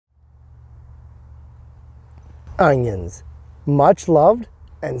Onions, much loved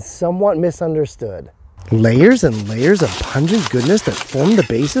and somewhat misunderstood. Layers and layers of pungent goodness that form the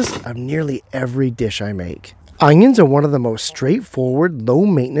basis of nearly every dish I make. Onions are one of the most straightforward, low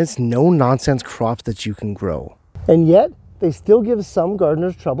maintenance, no nonsense crops that you can grow. And yet, they still give some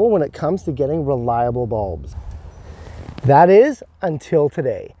gardeners trouble when it comes to getting reliable bulbs. That is, until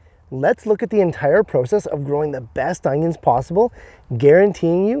today. Let's look at the entire process of growing the best onions possible,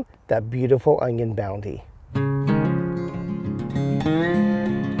 guaranteeing you that beautiful onion bounty.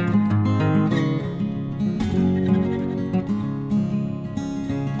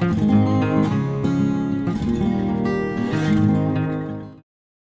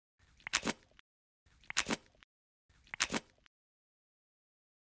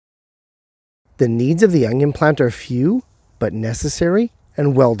 The needs of the onion plant are few, but necessary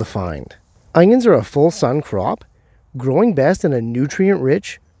and well-defined. Onions are a full sun crop, growing best in a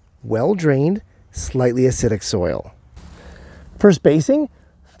nutrient-rich, well-drained, slightly acidic soil. For spacing,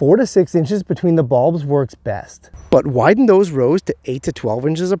 4 to 6 inches between the bulbs works best, but widen those rows to 8 to 12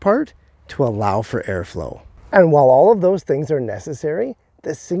 inches apart to allow for airflow. And while all of those things are necessary,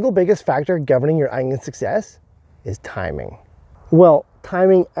 the single biggest factor governing your onion success is timing. Well,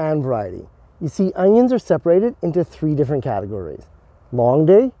 timing and variety. You see, onions are separated into 3 different categories: long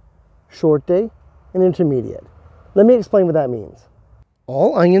day, short day, and intermediate. Let me explain what that means.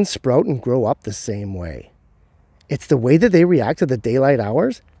 All onions sprout and grow up the same way. It's the way that they react to the daylight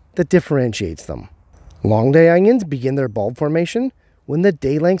hours that differentiates them. Long day onions begin their bulb formation when the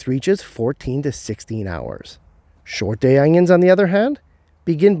day length reaches 14 to 16 hours. Short day onions, on the other hand,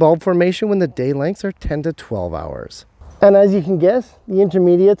 begin bulb formation when the day lengths are 10 to 12 hours. And as you can guess, the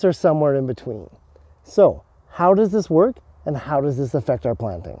intermediates are somewhere in between. So, how does this work and how does this affect our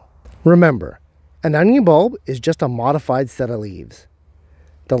planting? Remember, an onion bulb is just a modified set of leaves.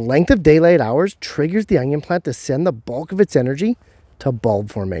 The length of daylight hours triggers the onion plant to send the bulk of its energy to bulb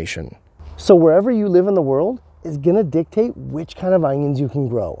formation. So wherever you live in the world is going to dictate which kind of onions you can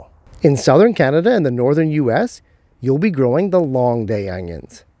grow. In southern Canada and the northern US, you'll be growing the long day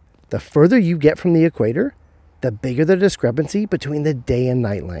onions. The further you get from the equator, the bigger the discrepancy between the day and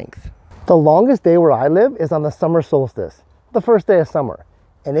night length. The longest day where I live is on the summer solstice, the first day of summer,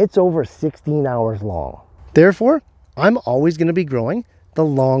 and it's over 16 hours long. Therefore, I'm always going to be growing the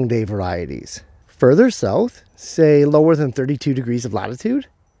long day varieties. Further south, say lower than 32 degrees of latitude,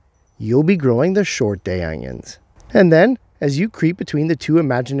 you'll be growing the short day onions. And then, as you creep between the 2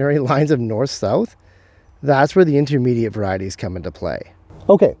 imaginary lines of north-south, that's where the intermediate varieties come into play.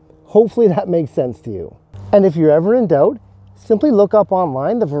 Okay, hopefully that makes sense to you. And if you're ever in doubt, simply look up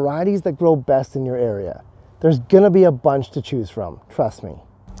online the varieties that grow best in your area. There's gonna be a bunch to choose from, trust me.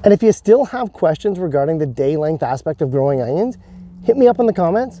 And if you still have questions regarding the day length aspect of growing onions, hit me up in the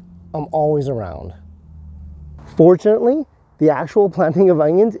comments. I'm always around. Fortunately, the actual planting of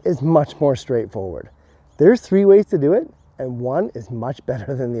onions is much more straightforward. There's 3 ways to do it, and one is much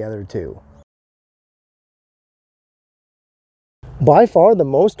better than the other 2. By far, the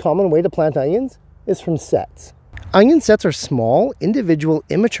most common way to plant onions is from sets. Onion sets are small, individual,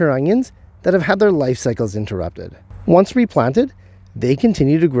 immature onions that have had their life cycles interrupted. Once replanted, they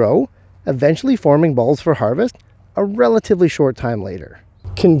continue to grow, eventually forming bulbs for harvest a relatively short time later.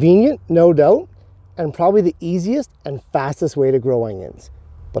 Convenient, no doubt, and probably the easiest and fastest way to grow onions,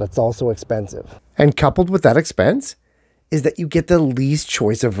 but it's also expensive. And coupled with that expense is that you get the least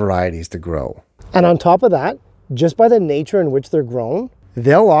choice of varieties to grow. And on top of that, just by the nature in which they're grown,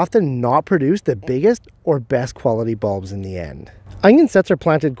 they'll often not produce the biggest or best quality bulbs in the end. Onion sets are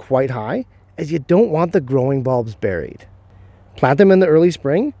planted quite high as you don't want the growing bulbs buried. Plant them in the early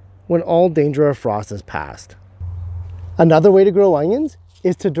spring when all danger of frost has passed. Another way to grow onions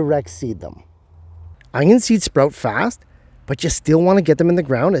is to direct seed them. Onion seeds sprout fast, but you still want to get them in the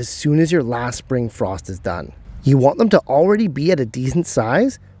ground as soon as your last spring frost is done. You want them to already be at a decent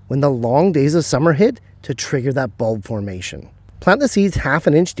size when the long days of summer hit to trigger that bulb formation. Plant the seeds ½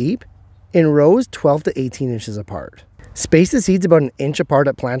 an inch deep in rows 12 to 18 inches apart. Space the seeds about 1 inch apart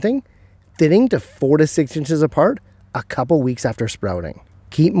at planting, thinning to 4 to 6 inches apart a couple weeks after sprouting.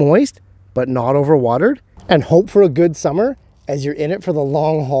 Keep moist, but not overwatered, and hope for a good summer as you're in it for the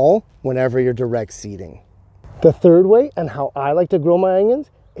long haul whenever you're direct seeding. The third way, and how I like to grow my onions,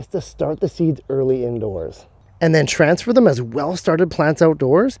 is to start the seeds early indoors, and then transfer them as well-started plants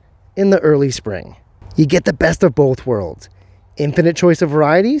outdoors in the early spring. You get the best of both worlds. Infinite choice of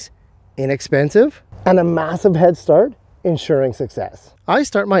varieties, inexpensive, and a massive head start, ensuring success. I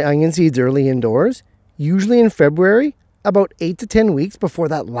start my onion seeds early indoors, usually in February, about 8 to 10 weeks before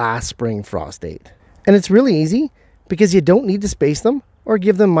that last spring frost date. And it's really easy because you don't need to space them or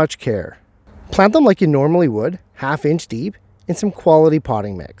give them much care. Plant them like you normally would, 1/2 inch deep, in some quality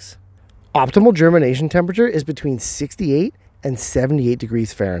potting mix. Optimal germination temperature is between 68 and 78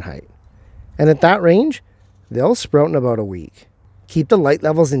 degrees Fahrenheit. And at that range, they'll sprout in about a week. Keep the light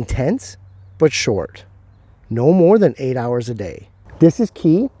levels intense, but short. No more than 8 hours a day. This is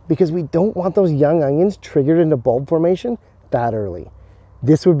key because we don't want those young onions triggered into bulb formation that early.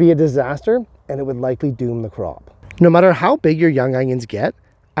 This would be a disaster and it would likely doom the crop. No matter how big your young onions get,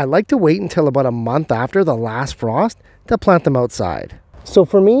 I like to wait until about a month after the last frost to plant them outside. So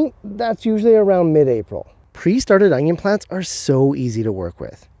for me, that's usually around mid-April. Pre-started onion plants are so easy to work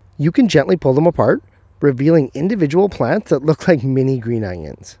with. You can gently pull them apart, revealing individual plants that look like mini green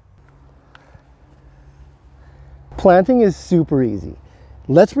onions. Planting is super easy.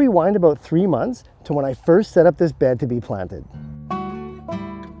 Let's rewind about 3 months to when I first set up this bed to be planted.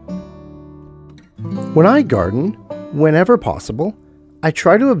 When I garden, whenever possible, I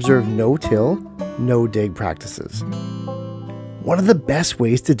try to observe no-till, no-dig practices. One of the best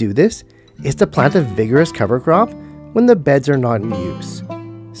ways to do this is to plant a vigorous cover crop when the beds are not in use,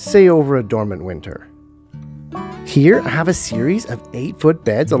 say over a dormant winter. Here I have a series of 8-foot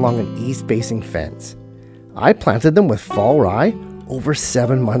beds along an east-facing fence. I planted them with fall rye over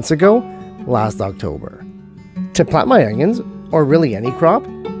 7 months ago, last October. To plant my onions, or really any crop,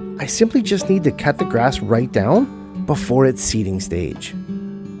 I simply just need to cut the grass right down before its seeding stage.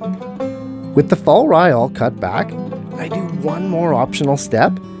 With the fall rye all cut back, I do one more optional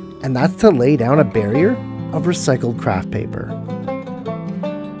step, and that's to lay down a barrier of recycled craft paper.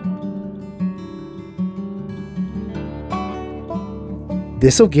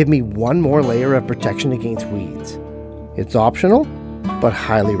 This will give me one more layer of protection against weeds. It's optional, but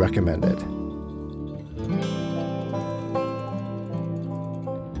highly recommended.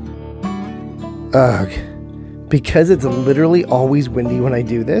 Ugh, because it's literally always windy when I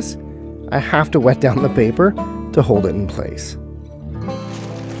do this, I have to wet down the paper to hold it in place.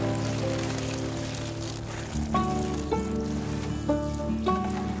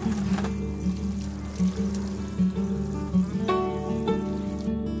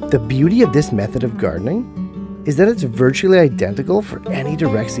 The beauty of this method of gardening is that it's virtually identical for any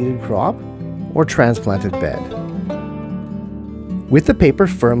direct-seeded crop or transplanted bed. With the paper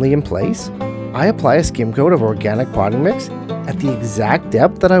firmly in place, I apply a skim coat of organic potting mix at the exact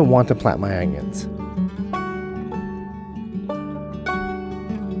depth that I want to plant my onions.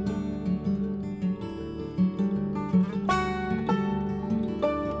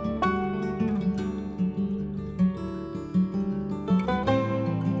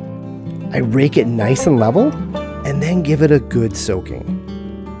 I rake it nice and level and then give it a good soaking.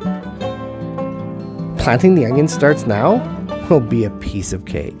 Planting the onion starts now will be a piece of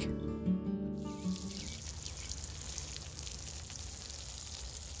cake.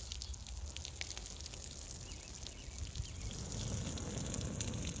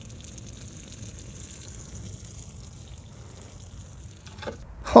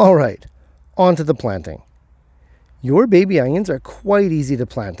 Alright, on to the planting. Your baby onions are quite easy to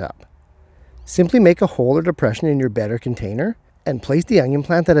plant up. Simply make a hole or depression in your bed or container and place the onion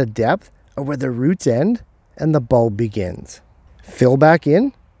plant at a depth of where the roots end and the bulb begins. Fill back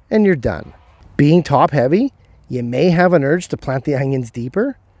in and you're done. Being top heavy, you may have an urge to plant the onions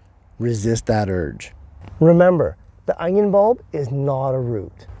deeper. Resist that urge. Remember, the onion bulb is not a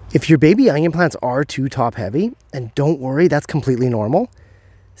root. If your baby onion plants are too top heavy, and don't worry, that's completely normal,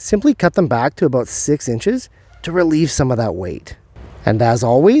 simply cut them back to about 6 inches to relieve some of that weight. And as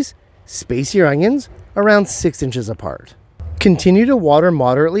always, space your onions around 6 inches apart. Continue to water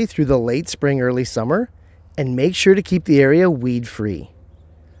moderately through the late spring, early summer, and make sure to keep the area weed-free.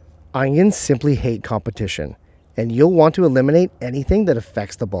 Onions simply hate competition, and you'll want to eliminate anything that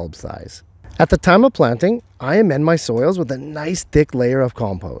affects the bulb size. At the time of planting, I amend my soils with a nice thick layer of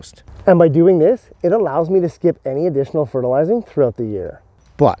compost. And by doing this, it allows me to skip any additional fertilizing throughout the year.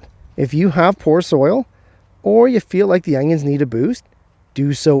 But if you have poor soil, or you feel like the onions need a boost,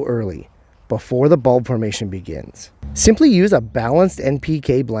 do so early, before the bulb formation begins. Simply use a balanced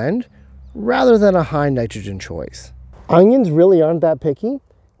NPK blend rather than a high nitrogen choice. Onions really aren't that picky.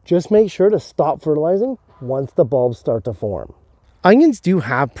 Just make sure to stop fertilizing once the bulbs start to form. Onions do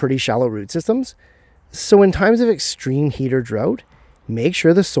have pretty shallow root systems, so in times of extreme heat or drought, make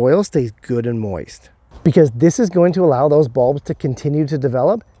sure the soil stays good and moist, because this is going to allow those bulbs to continue to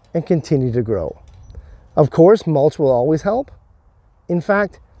develop and continue to grow. Of course, mulch will always help. In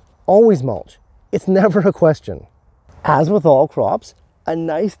fact, always mulch. It's never a question. As with all crops, a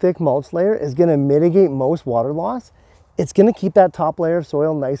nice thick mulch layer is going to mitigate most water loss. It's going to keep that top layer of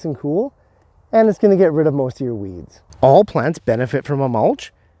soil nice and cool, and it's going to get rid of most of your weeds. All plants benefit from a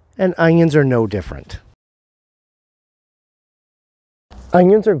mulch, and onions are no different.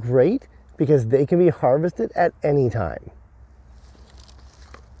 Onions are great because they can be harvested at any time.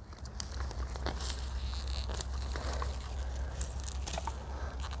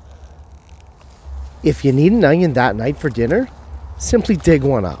 If you need an onion that night for dinner, simply dig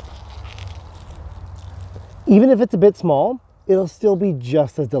one up. Even if it's a bit small, it'll still be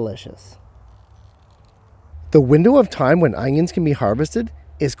just as delicious. The window of time when onions can be harvested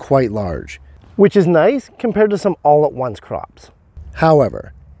is quite large, which is nice compared to some all-at-once crops.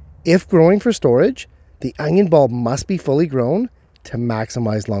 However, if growing for storage, the onion bulb must be fully grown to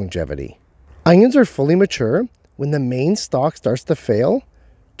maximize longevity. Onions are fully mature when the main stalk starts to fail,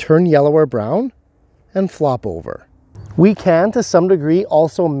 turn yellow or brown, and flop over. We can, to some degree,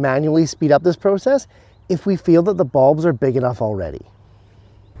 also manually speed up this process if we feel that the bulbs are big enough already.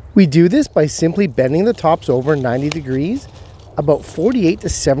 We do this by simply bending the tops over 90 degrees about 48 to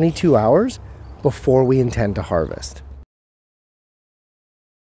 72 hours before we intend to harvest.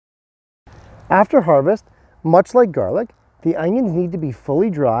 After harvest, much like garlic, the onions need to be fully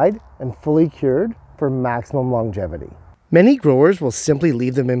dried and fully cured for maximum longevity. Many growers will simply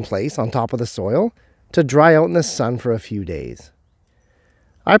leave them in place on top of the soil to dry out in the sun for a few days.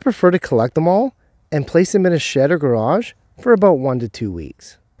 I prefer to collect them all and place them in a shed or garage for about 1 to 2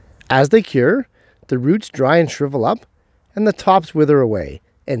 weeks. As they cure, the roots dry and shrivel up and the tops wither away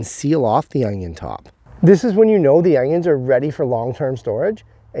and seal off the onion top. This is when you know the onions are ready for long-term storage,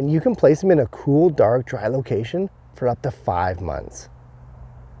 and you can place them in a cool, dark, dry location for up to 5 months.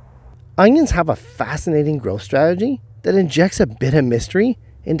 Onions have a fascinating growth strategy that injects a bit of mystery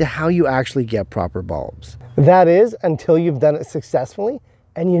into how you actually get proper bulbs. That is, until you've done it successfully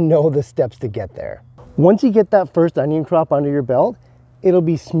and you know the steps to get there. Once you get that first onion crop under your belt, it'll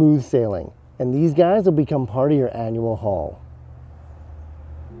be smooth sailing, and these guys will become part of your annual haul.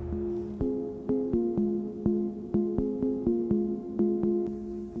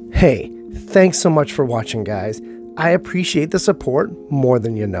 Hey, thanks so much for watching, guys. I appreciate the support more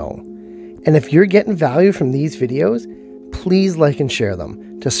than you know. And if you're getting value from these videos, please like and share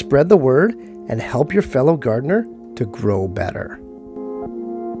them to spread the word and help your fellow gardener to grow better.